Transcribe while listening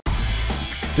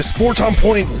The Sports on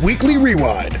Point Weekly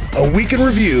Rewind, a week in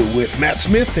review with Matt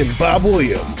Smith and Bob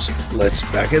Williams. Let's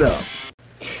back it up.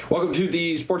 Welcome to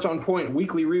the Sports on Point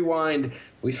Weekly Rewind.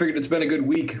 We figured it's been a good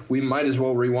week. We might as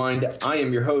well rewind. I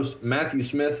am your host, Matthew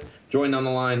Smith, joined on the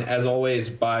line, as always,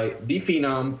 by the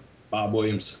Phenom, Bob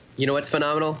Williams. You know what's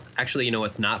phenomenal? Actually, you know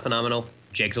what's not phenomenal?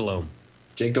 Jake Delhomme.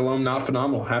 Jake Delhomme, not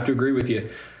phenomenal. Have to agree with you.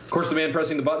 Of course, the man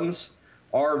pressing the buttons,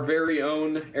 our very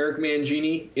own Eric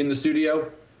Mangini in the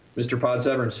studio, Mr. Pod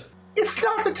Severance. It's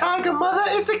not a tiger, mother.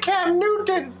 It's a Cam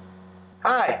Newton.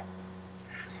 Hi.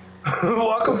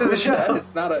 Welcome to the show.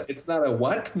 It's not a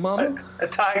what, Mama? A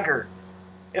tiger.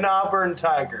 An Auburn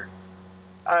tiger.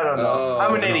 I don't know.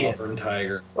 I'm an idiot. Auburn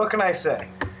tiger. What can I say?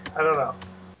 I don't know.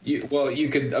 You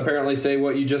could apparently say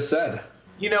what you just said.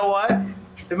 You know what?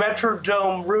 The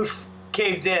Metrodome roof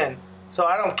caved in, so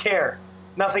I don't care.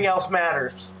 Nothing else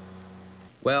matters.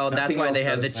 Well, that's why they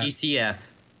have the TCF.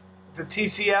 The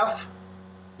TCF?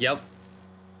 Yep.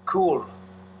 Cool.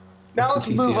 Now let's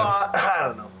move on. I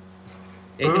don't know.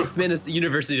 It's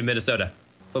University of Minnesota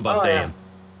football stadium. Yeah.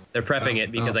 They're prepping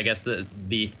it because I guess the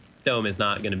dome is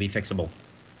not going to be fixable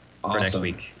for next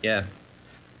week. Yeah.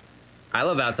 I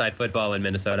love outside football in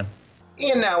Minnesota.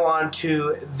 And now on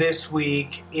to This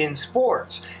Week in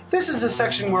Sports. This is a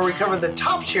section where we cover the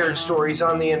top shared stories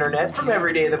on the internet from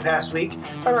every day of the past week.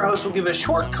 Our host will give a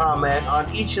short comment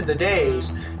on each of the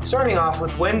days, starting off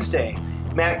with Wednesday.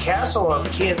 Matt Castle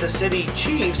of Kansas City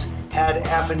Chiefs had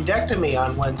appendectomy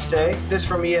on Wednesday. This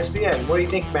from ESPN. What do you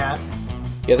think, Matt?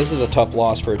 Yeah, this is a tough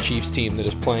loss for a Chiefs team that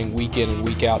is playing week in and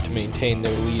week out to maintain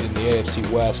their lead in the AFC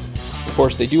West. Of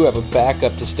course, they do have a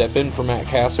backup to step in for Matt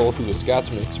Castle, who has got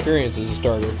some experience as a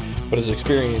starter, but his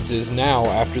experience is now,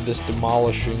 after they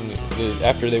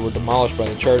were demolished by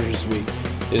the Chargers this week,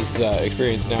 his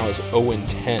experience now is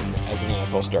 0-10 as an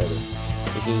NFL starter.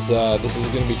 This is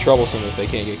going to be troublesome if they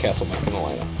can't get Castle back in the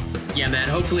lineup. Yeah, Matt,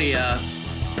 hopefully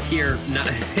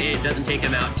it doesn't take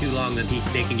him out too long that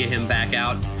they can get him back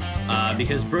out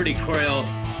because Brodie Croyle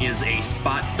is a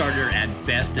spot starter at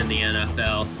best in the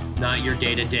NFL, not your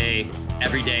day-to-day,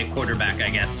 everyday quarterback, I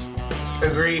guess.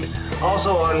 Agreed.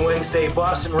 Also on Wednesday,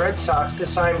 Boston Red Sox to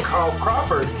sign Carl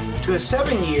Crawford to a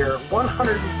 7-year,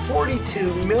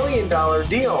 $142 million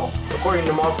deal, according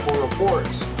to multiple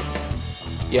reports.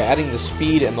 Yeah, adding the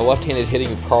speed and the left-handed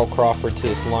hitting of Carl Crawford to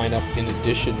this lineup in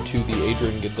addition to the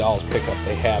Adrian Gonzalez pickup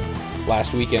they had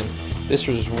last weekend, this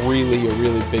was really a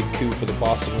really big coup for the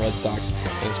Boston Red Sox,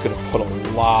 and it's going to put a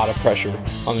lot of pressure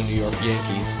on the New York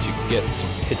Yankees to get some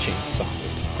pitching signed.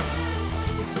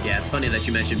 Yeah, it's funny that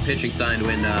you mentioned pitching signed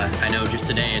when I know just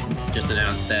today it just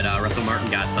announced that Russell Martin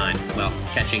got signed. Well,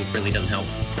 catching really doesn't help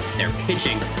their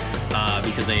pitching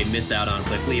because they missed out on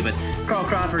Cliff Lee, but Carl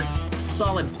Crawford,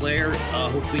 solid player.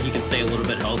 Hopefully he can stay a little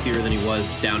bit healthier than he was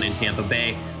down in Tampa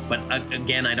Bay. But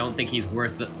again, I don't think he's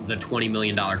worth the $20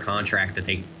 million contract that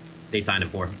they signed him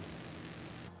for.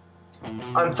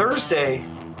 On Thursday,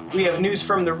 we have news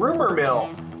from the rumor mill.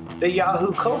 The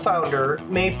Yahoo co-founder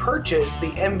may purchase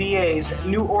the NBA's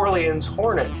New Orleans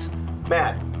Hornets.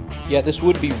 Matt. Yeah, this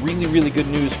would be really, really good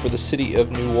news for the city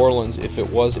of New Orleans if it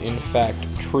was in fact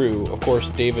true. Of course,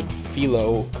 David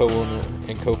Philo, co-owner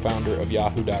and co-founder of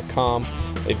Yahoo.com,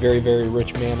 a very, very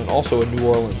rich man and also a New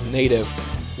Orleans native,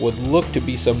 would look to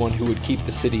be someone who would keep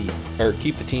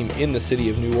the team in the city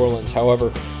of New Orleans.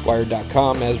 However,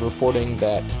 Wired.com is reporting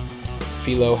that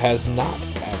Philo has not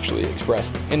actually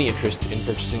expressed any interest in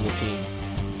purchasing the team,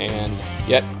 and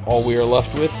yet all we are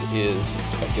left with is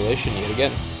speculation yet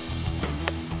again.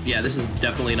 Yeah, this is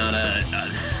definitely not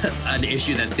an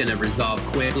issue that's going to resolve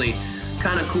quickly.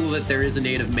 Kind of cool that there is a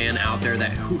native man out there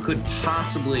who could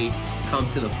possibly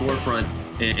come to the forefront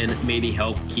and maybe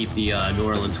help keep the New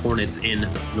Orleans Hornets in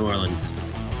New Orleans.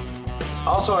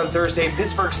 Also on Thursday,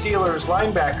 Pittsburgh Steelers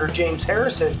linebacker James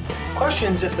Harrison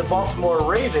questions if the Baltimore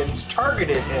Ravens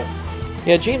targeted him.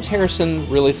 Yeah, James Harrison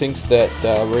really thinks that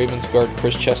Ravens guard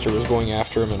Chris Chester was going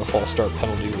after him in a false start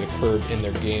penalty that occurred in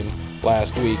their game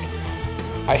last week.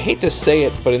 I hate to say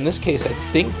it, but in this case, I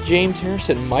think James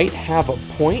Harrison might have a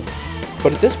point.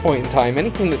 But at this point in time,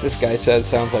 anything that this guy says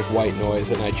sounds like white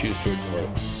noise, and I choose to ignore it.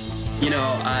 You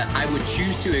know, I would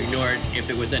choose to ignore it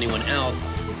if it was anyone else,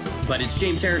 but it's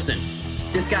James Harrison.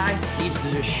 This guy needs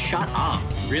to just shut up.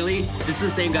 Really? This is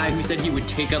the same guy who said he would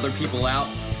take other people out?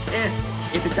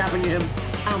 If it's happening to him,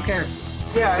 I don't care.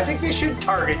 Yeah, I think they should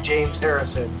target James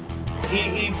Harrison.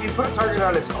 He put a target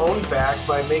on his own back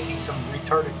by making some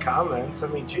retarded comments. I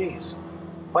mean, geez.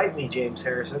 Bite me, James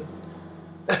Harrison.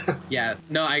 Yeah,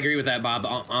 no, I agree with that, Bob.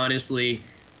 Honestly,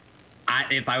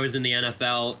 if I was in the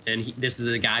NFL and this is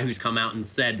a guy who's come out and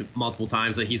said multiple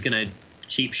times that he's going to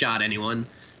cheap shot anyone,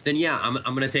 then yeah, I'm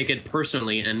going to take it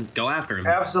personally and go after him.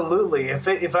 Absolutely.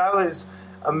 If I was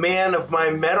a man of my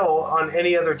mettle on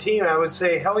any other team, I would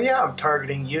say, hell yeah, I'm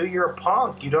targeting you. You're a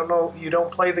punk. You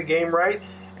don't play the game right,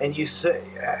 and you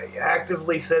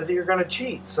actively said that you're going to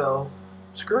cheat. So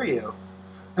screw you.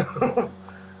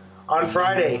 On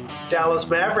Friday, Dallas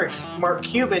Mavericks Mark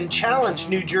Cuban challenged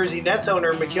New Jersey Nets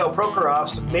owner Mikhail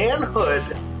Prokhorov's manhood.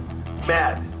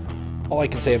 Matt. All I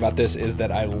can say about this is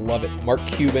that I love it. Mark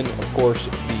Cuban, of course,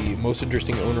 the most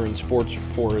interesting owner in sports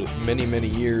for many, many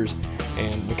years,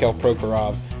 and Mikhail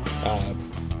Prokhorov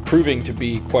proving to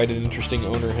be quite an interesting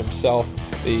owner himself.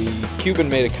 The Cuban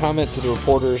made a comment to the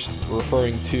reporters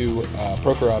referring to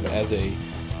Prokhorov as a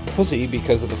pussy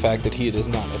because of the fact that he does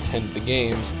not attend the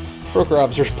games.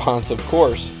 Prokhorov's response, of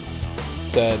course,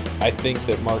 said, "I think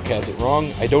that Mark has it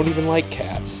wrong. I don't even like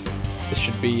cats." This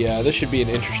should be an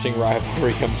interesting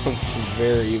rivalry amongst some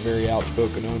very, very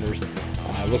outspoken owners.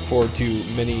 I look forward to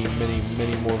many, many,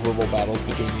 many more verbal battles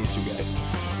between these two guys.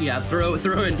 Yeah, throw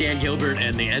in Dan Gilbert,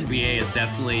 and the NBA is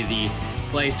definitely the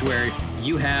place where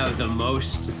you have the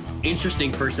most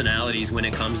interesting personalities when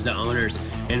it comes to owners,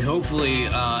 and hopefully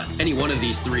any one of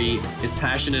these three is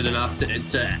passionate enough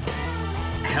to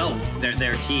help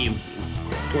their team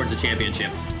towards a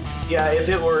championship. Yeah, if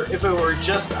it were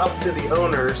just up to the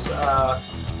owners,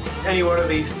 any one of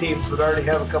these teams would already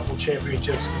have a couple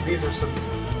championships, because these are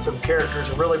some characters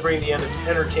that really bring the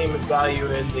entertainment value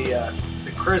and the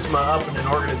charisma up in an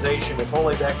organization. If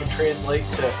only that can translate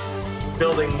to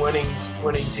building winning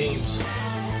teams.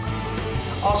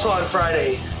 Also on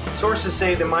Friday, sources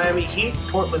say the Miami Heat,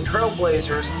 Portland Trail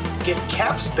Blazers get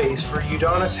cap space for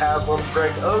Udonis Haslem,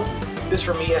 Greg Oden. This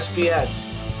from ESPN.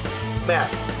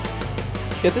 Matt.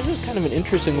 Yeah, this is kind of an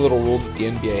interesting little rule that the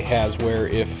NBA has, where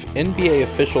if NBA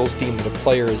officials deem that a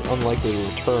player is unlikely to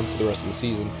return for the rest of the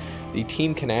season, the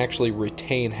team can actually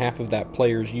retain half of that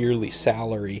player's yearly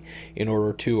salary in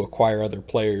order to acquire other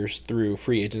players through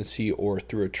free agency or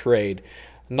through a trade.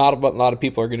 Not a lot of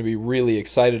people are going to be really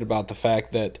excited about the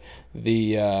fact that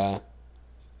the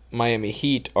Miami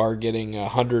Heat are getting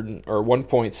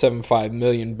 $1.75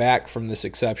 million back from this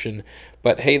exception.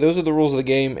 But hey, those are the rules of the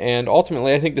game, and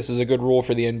ultimately I think this is a good rule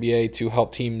for the NBA to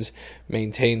help teams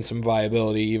maintain some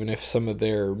viability, even if some of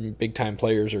their big-time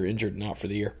players are injured and out for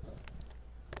the year.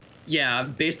 Yeah,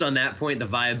 based on that point, the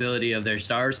viability of their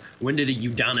stars, when did a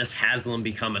Udonis Haslem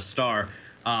become a star?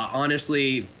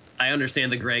 Honestly, I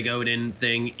understand the Greg Oden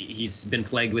thing. He's been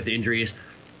plagued with injuries.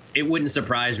 It wouldn't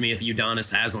surprise me if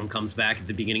Udonis Haslem comes back at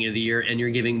the beginning of the year and you're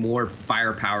giving more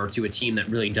firepower to a team that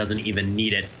really doesn't even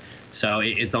need it. So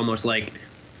it's almost like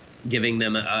giving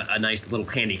them a nice little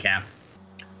handicap.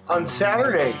 On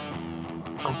Saturday,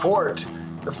 report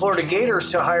the Florida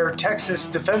Gators to hire Texas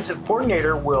defensive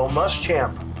coordinator Will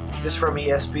Muschamp. This from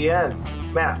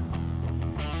ESPN. Matt.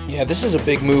 Yeah, this is a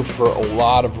big move for a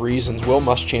lot of reasons. Will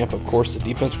Muschamp, of course, the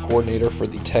defensive coordinator for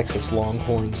the Texas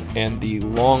Longhorns and the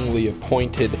longly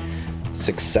appointed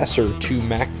successor to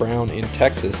Mac Brown in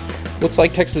Texas. Looks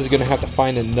like Texas is going to have to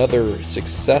find another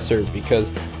successor,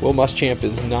 because Will Muschamp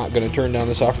is not going to turn down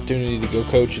this opportunity to go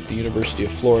coach at the University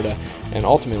of Florida. And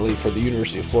ultimately, for the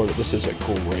University of Florida, this is a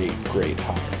great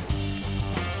hire.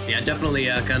 Yeah, definitely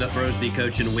kind of throws the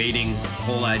coach in waiting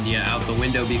whole idea out the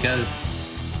window, because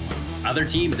other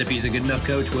teams, if he's a good enough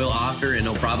coach, will offer, and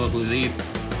he'll probably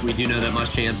leave. We do know that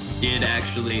Muschamp did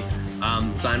actually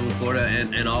sign with Florida,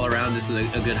 and all around this is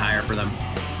a good hire for them.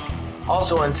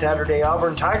 Also on Saturday,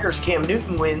 Auburn Tigers Cam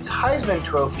Newton wins Heisman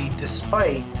Trophy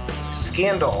despite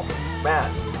scandal.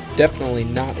 Matt. Definitely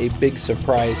not a big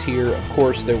surprise here. Of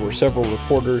course, there were several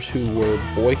reporters who were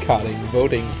boycotting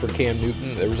voting for Cam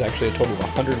Newton. There was actually a total of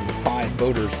 105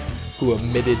 voters who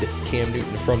omitted Cam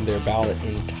Newton from their ballot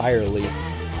entirely.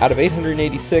 Out of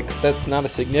 886, that's not a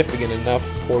significant enough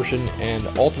portion, and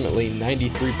ultimately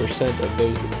 93% of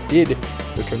those that did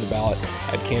return the ballot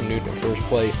had Cam Newton in first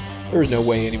place. There was no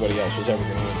way anybody else was ever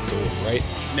going to win this award, right?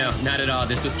 No, not at all.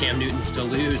 This was Cam Newton's to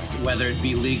lose, whether it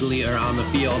be legally or on the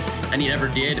field, and he never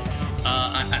did.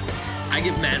 I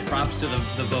give mad props to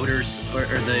the voters or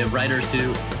the writers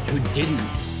who didn't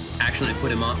actually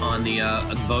put him on the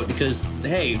vote, because,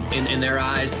 hey, in their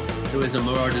eyes, it was a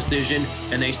moral decision,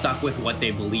 and they stuck with what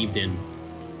they believed in.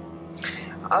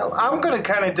 I'm going to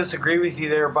kind of disagree with you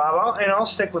there, Bob, and I'll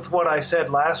stick with what I said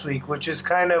last week, which is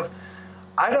kind of,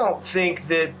 I don't think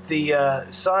that the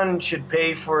son should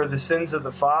pay for the sins of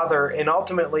the father. And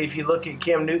ultimately, if you look at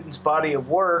Cam Newton's body of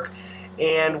work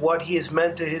and what he has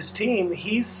meant to his team,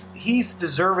 he's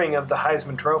deserving of the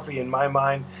Heisman Trophy in my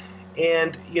mind.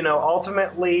 And, you know,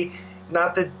 ultimately,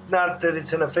 not that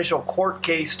it's an official court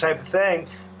case type of thing,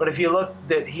 but if you look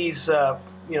that he's,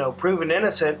 proven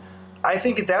innocent, I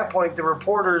think at that point, the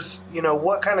reporters,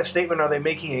 what kind of statement are they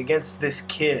making against this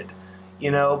kid,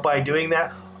 by doing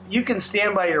that? You can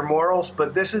stand by your morals,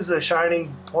 but this is a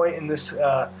shining point in this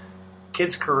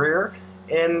kid's career,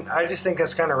 and I just think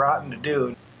that's kind of rotten to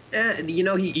do.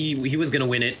 He was going to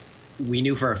win it. We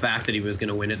knew for a fact that he was going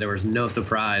to win it. There was no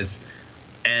surprise.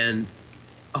 And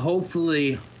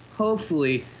hopefully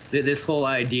this whole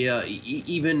idea,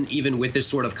 even with this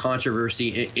sort of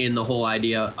controversy in the whole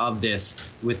idea of this,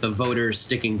 with the voters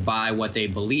sticking by what they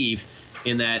believe,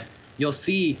 in that you'll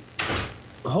see,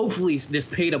 hopefully this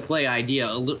pay-to-play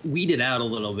idea weeded out a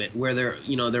little bit, where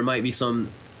there might be some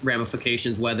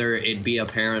ramifications, whether it be a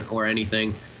parent or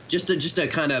anything, just to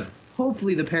kind of,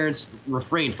 hopefully the parents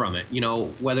refrain from it,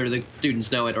 whether the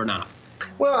students know it or not.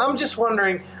 Well, I'm just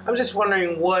wondering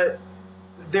what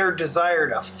their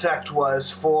desired effect was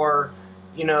for,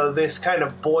 this kind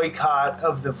of boycott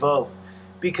of the vote.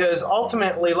 Because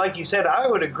ultimately, like you said, I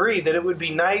would agree that it would be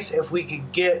nice if we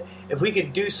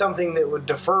could do something that would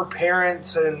defer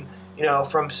parents and,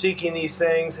 from seeking these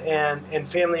things, and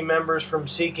family members from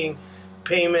seeking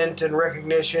payment and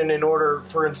recognition in order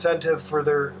for incentive for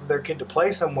their kid to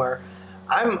play somewhere.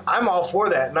 I'm all for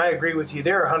that, and I agree with you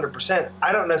there 100%.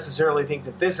 I don't necessarily think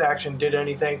that this action did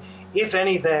anything. If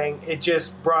anything, it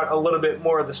just brought a little bit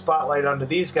more of the spotlight onto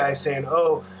these guys, saying,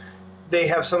 oh, they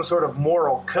have some sort of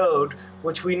moral code,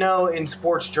 which we know in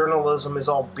sports journalism is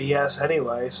all BS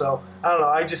anyway. So, I don't know,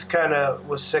 I just kind of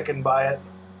was sickened by it.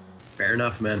 Fair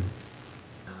enough, man.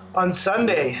 On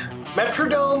Sunday,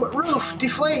 Metrodome roof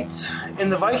deflates, and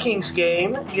the Vikings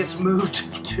game gets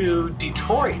moved to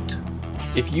Detroit.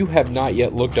 If you have not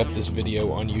yet looked up this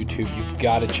video on YouTube, you've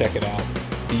got to check it out.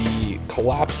 The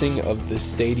collapsing of the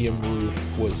stadium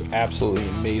roof was absolutely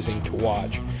amazing to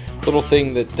watch. Little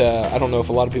thing that I don't know if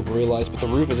a lot of people realize, but the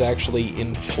roof is actually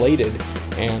inflated,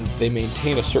 and they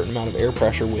maintain a certain amount of air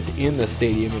pressure within the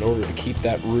stadium in order to keep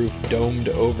that roof domed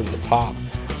over the top.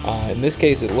 In this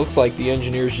case, it looks like the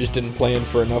engineers just didn't plan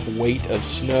for enough weight of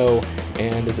snow,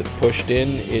 and as it pushed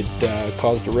in, it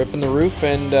caused a rip in the roof,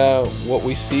 and what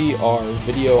we see are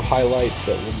video highlights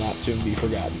that will not soon be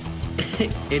forgotten.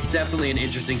 It's definitely an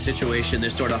interesting situation.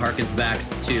 This sort of harkens back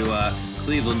to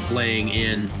Cleveland playing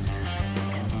in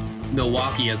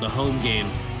Milwaukee as a home game.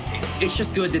 It's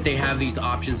just good that they have these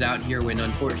options out here when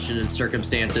unfortunate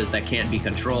circumstances that can't be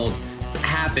controlled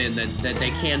happen, that they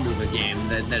can move a game,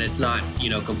 that it's not,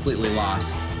 completely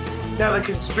lost. Now, the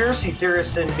conspiracy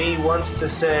theorist in me wants to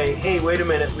say, hey, wait a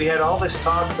minute, we had all this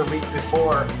talk the week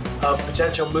before of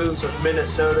potential moves of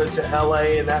Minnesota to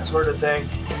LA and that sort of thing,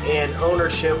 and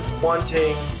ownership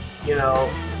wanting,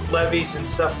 levies and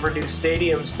stuff for new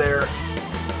stadiums there.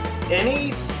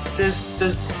 Does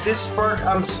this spark?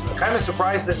 I'm kind of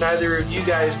surprised that neither of you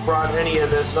guys brought any of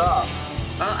this up.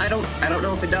 I don't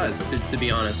know if it does, to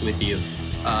be honest with you.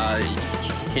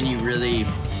 Can you really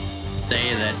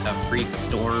say that a freak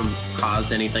storm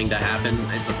caused anything to happen?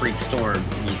 It's a freak storm.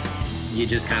 You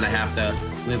just kind of have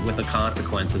to live with the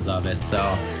consequences of it.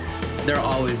 So there'll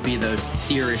always be those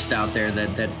theorists out there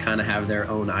that kind of have their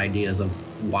own ideas of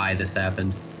why this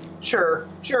happened. Sure,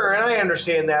 and I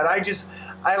understand that.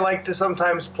 I like to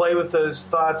sometimes play with those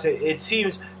thoughts. It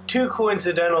seems too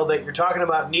coincidental that you're talking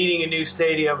about needing a new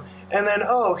stadium, and then,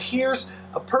 here's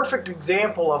a perfect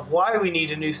example of why we need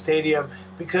a new stadium,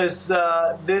 because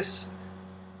this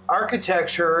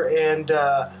architecture and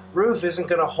roof isn't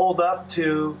going to hold up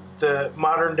to the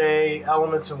modern day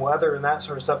elements and weather and that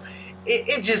sort of stuff.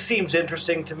 It just seems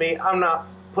interesting to me. I'm not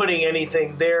putting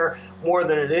anything there more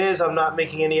than it is. I'm not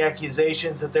making any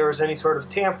accusations that there was any sort of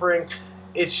tampering.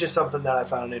 It's just something that I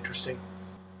found interesting.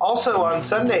 Also on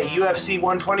Sunday, UFC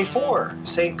 124,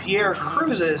 St. Pierre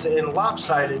cruises in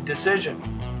lopsided decision.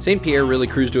 St. Pierre really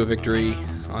cruised to a victory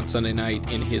on Sunday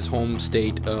night in his home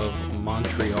state of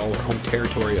Montreal, or home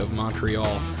territory of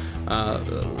Montreal.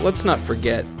 Let's not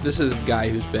forget, this is a guy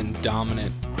who's been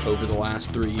dominant over the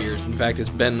last 3 years. In fact, it's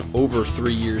been over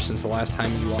 3 years since the last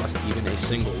time he lost even a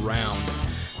single round.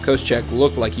 Koscheck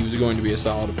looked like he was going to be a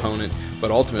solid opponent, but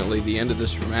ultimately the end of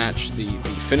this match, the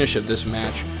finish of this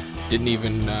match, didn't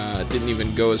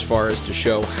even go as far as to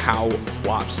show how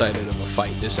lopsided of a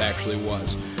fight this actually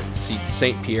was.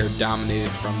 St. Pierre dominated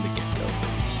from the get-go.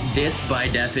 This, by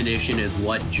definition, is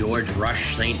what George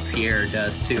Rush St. Pierre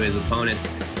does to his opponents.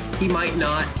 He might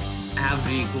not have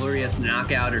the glorious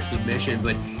knockout or submission,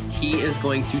 but he is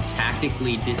going to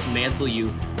tactically dismantle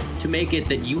you to make it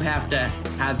that you have to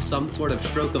have some sort of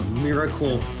stroke of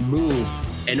miracle move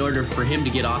in order for him to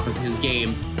get off of his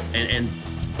game and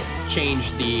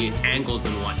change the angles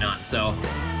and whatnot. So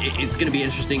it's going to be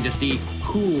interesting to see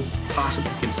who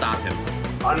possibly can stop him.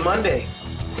 On Monday,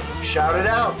 Shout it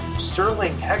out.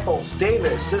 Sterling heckles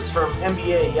Davis. This is from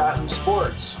NBA Yahoo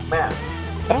Sports. Matt.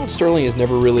 Donald Sterling has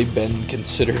never really been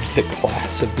considered the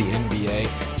class of the NBA,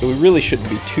 so we really shouldn't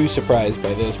be too surprised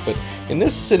by this. But in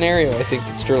this scenario, I think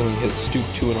that Sterling has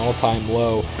stooped to an all-time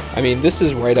low. I mean, this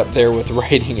is right up there with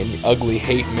writing an ugly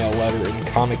hate mail letter in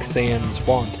Comic Sans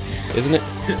font, isn't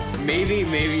it? Maybe,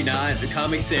 maybe not. The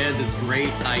Comic Sans is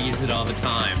great. I use it all the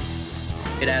time.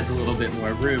 It adds a little bit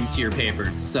more room to your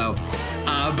papers. So,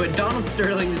 but Donald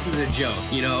Sterling, this is a joke.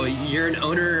 You know, you're an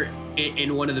owner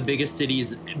in one of the biggest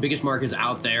cities, biggest markets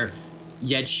out there,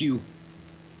 yet you,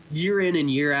 year in and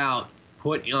year out,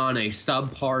 put on a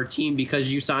subpar team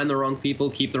because you sign the wrong people,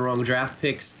 keep the wrong draft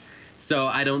picks. So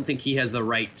I don't think he has the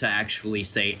right to actually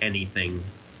say anything.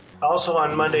 Also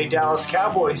on Monday, Dallas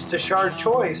Cowboys Tashard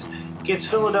Choice gets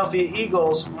Philadelphia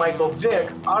Eagles Michael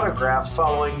Vick autograph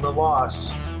following the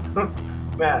loss.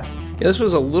 Matt. Yeah, this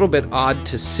was a little bit odd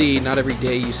to see. Not every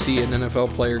day you see an NFL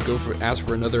player ask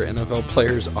for another NFL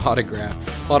player's autograph.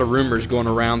 A lot of rumors going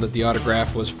around that the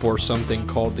autograph was for something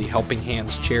called the Helping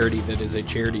Hands charity, that is a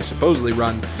charity supposedly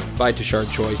run by Tashard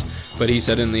Choice. But he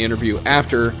said in the interview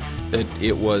after that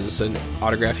it was an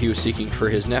autograph he was seeking for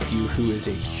his nephew, who is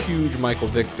a huge Michael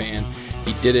Vick fan.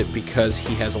 He did it because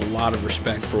he has a lot of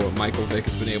respect for what Michael Vick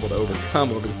has been able to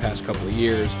overcome over the past couple of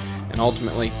years. And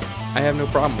ultimately, I have no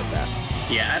problem with that.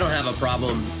 Yeah, I don't have a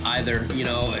problem either. You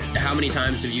know, how many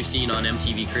times have you seen on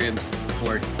MTV Cribs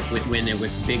or when it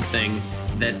was a big thing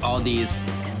that all these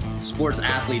sports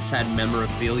athletes had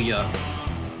memorabilia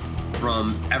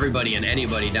from everybody and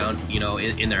anybody down, you know,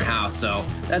 in their house? So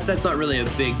that's not really a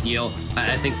big deal.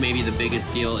 I think maybe the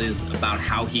biggest deal is about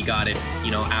how he got it,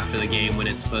 you know, after the game when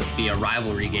it's supposed to be a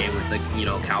rivalry game with the, you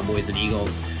know, Cowboys and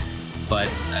Eagles. But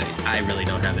I really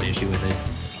don't have an issue with it.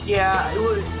 Yeah,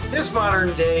 this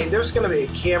modern day, there's going to be a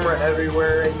camera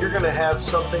everywhere, and you're going to have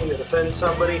something that offends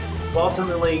somebody.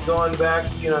 Ultimately, going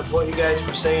back, you know, to what you guys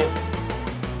were saying,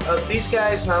 these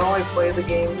guys not only play the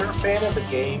game, they're a fan of the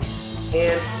game.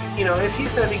 And, you know, if he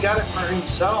said he got it for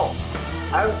himself,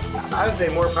 I would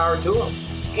say more power to him.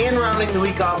 And rounding the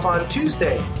week off on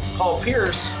Tuesday, Paul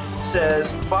Pierce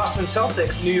says Boston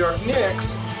Celtics, New York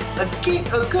Knicks,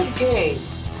 a good game,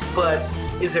 but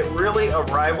is it really a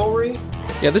rivalry?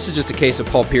 Yeah, this is just a case of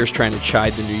Paul Pierce trying to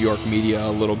chide the New York media a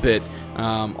little bit.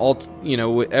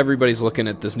 Everybody's looking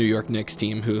at this New York Knicks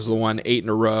team, who's won 8 in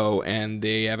a row, and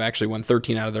they have actually won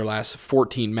 13 out of their last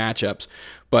 14 matchups.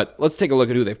 But let's take a look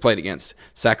at who they've played against.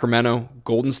 Sacramento,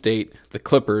 Golden State, the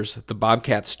Clippers, the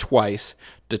Bobcats twice,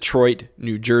 Detroit,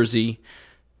 New Jersey,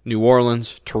 New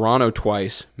Orleans, Toronto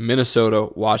twice, Minnesota,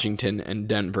 Washington, and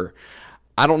Denver.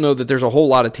 I don't know that there's a whole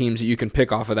lot of teams that you can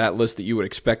pick off of that list that you would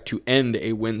expect to end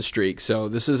a win streak, so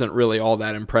this isn't really all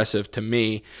that impressive to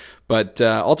me. But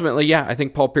ultimately, yeah, I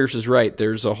think Paul Pierce is right.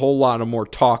 There's a whole lot of more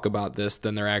talk about this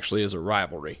than there actually is a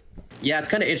rivalry. Yeah, it's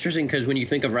kind of interesting because when you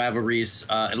think of rivalries,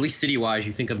 at least city-wise,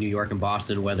 you think of New York and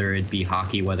Boston, whether it be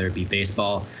hockey, whether it be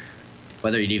baseball,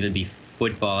 whether it even be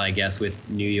football, I guess, with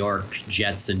New York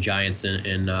Jets and Giants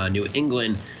in New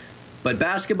England. But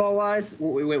basketball-wise,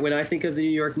 when I think of the New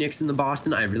York Knicks and the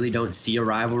Boston, I really don't see a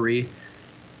rivalry.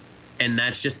 And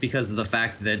that's just because of the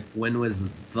fact that when was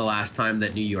the last time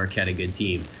that New York had a good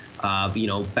team?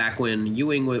 Back when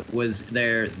Ewing was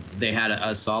there, they had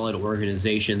a solid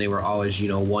organization. They were always,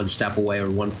 one step away or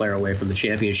one player away from the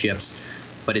championships.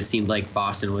 But it seemed like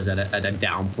Boston was at a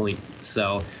down point.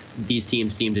 So these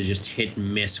teams seem to just hit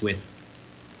and miss with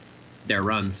their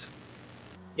runs.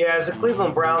 Yeah, as a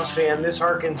Cleveland Browns fan, this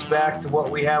harkens back to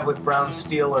what we have with Browns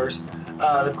Steelers.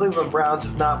 The Cleveland Browns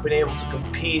have not been able to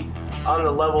compete on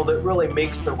the level that really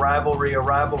makes the rivalry a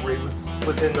rivalry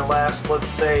within the last, let's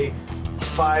say,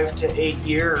 5 to 8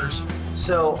 years.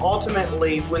 So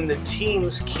ultimately, when the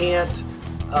teams can't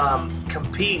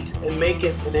compete and make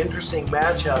it an interesting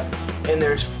matchup, and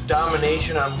there's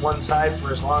domination on one side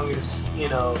for as long as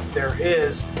there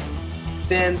is,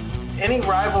 then any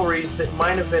rivalries that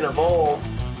might have been of old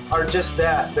are just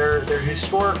that. They're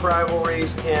historic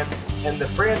rivalries, and the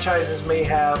franchises may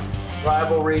have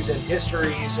rivalries and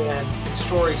histories and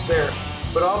stories there.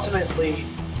 But ultimately,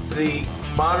 the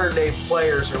modern day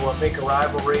players are what make a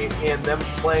rivalry, and them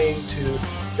playing to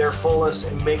their fullest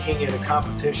and making it a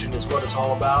competition is what it's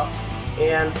all about.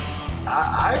 And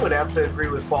I would have to agree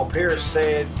with Paul Pierce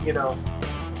saying,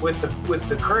 with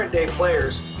the current day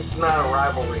players, it's not a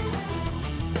rivalry.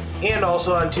 And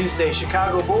also on Tuesday,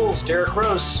 Chicago Bulls, Derrick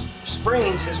Rose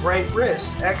sprains his right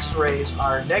wrist. X-rays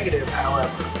are negative,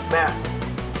 however. Matt.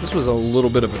 This was a little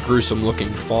bit of a gruesome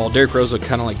looking fall. Derrick Rose looked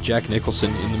kind of like Jack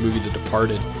Nicholson in the movie The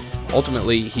Departed.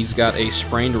 Ultimately, he's got a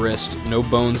sprained wrist, no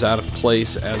bones out of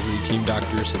place, as the team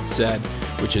doctors had said,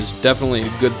 which is definitely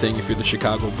a good thing if you're the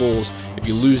Chicago Bulls. If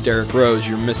you lose Derrick Rose,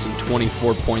 you're missing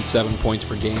 24.7 points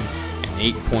per game and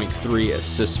 8.3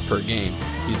 assists per game.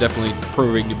 He's definitely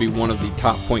proving to be one of the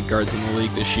top point guards in the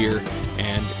league this year,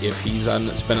 and if he's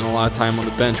spending a lot of time on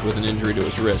the bench with an injury to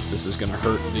his wrist, this is going to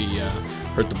hurt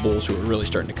the Bulls, who are really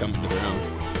starting to come into their own.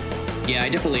 Yeah, I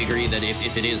definitely agree that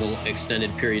if it is an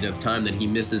extended period of time that he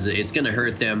misses it, it's going to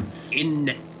hurt them.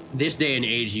 In this day and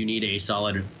age, you need a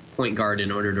solid point guard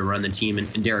in order to run the team,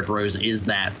 and Derrick Rose is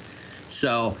that.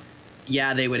 So,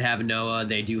 yeah, they would have Noah.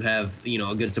 They do have,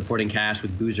 a good supporting cast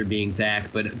with Boozer being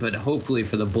back, but hopefully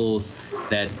for the Bulls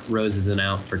that Rose isn't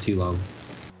out for too long.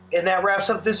 And that wraps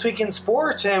up This Week in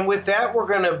Sports. And with that, we're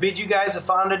going to bid you guys a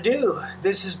fond adieu.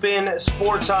 This has been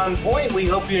Sports on Point. We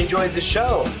hope you enjoyed the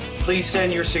show. Please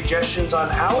send your suggestions on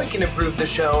how we can improve the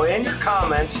show and your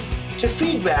comments to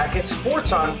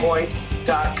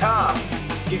feedback@sportsonpoint.com.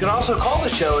 You can also call the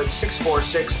show at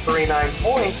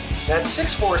 646-39-POINT. That's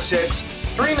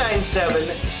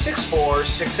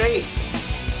 646-397-6468.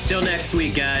 Till next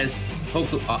week, guys.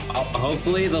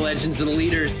 Hopefully the legends and the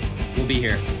leaders will be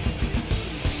here.